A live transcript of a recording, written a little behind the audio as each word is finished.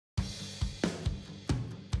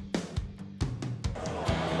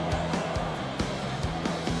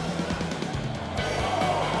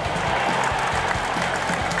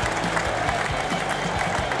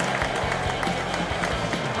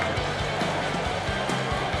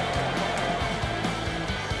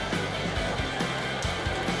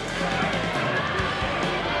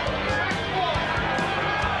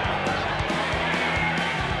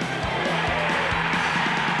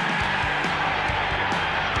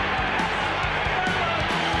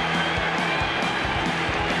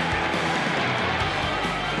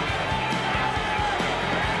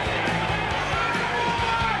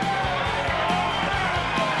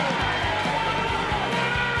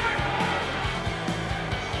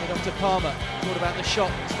off to Palmer. Thought about the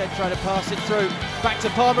shot, instead trying to pass it through. Back to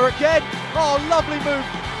Palmer again. Oh, lovely move.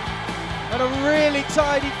 And a really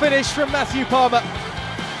tidy finish from Matthew Palmer.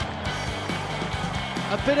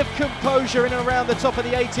 A bit of composure in and around the top of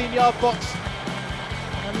the 18-yard box.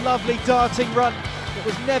 A lovely darting run that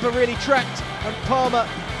was never really tracked. And Palmer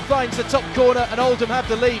finds the top corner and Oldham have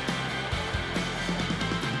the lead.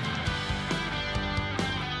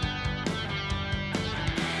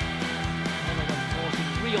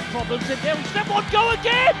 Real problems in there. He's let one go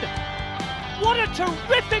again! What a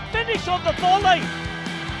terrific finish on the volley!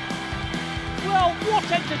 Well, what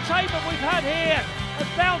entertainment we've had here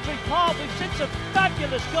at Boundary Park. We've seen some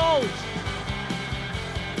fabulous goals.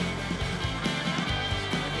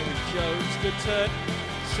 Here's Jones, good turn.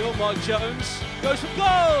 Still Mike Jones goes for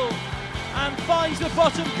goal and finds the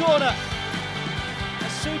bottom corner. A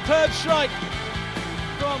superb strike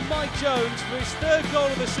from Mike Jones for his third goal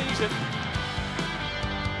of the season.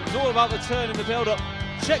 It was all about the turn in the build-up.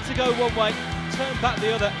 Checked to go one way, turned back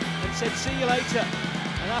the other, and said see you later.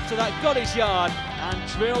 And after that got his yard and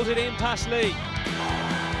drilled it in past Lee.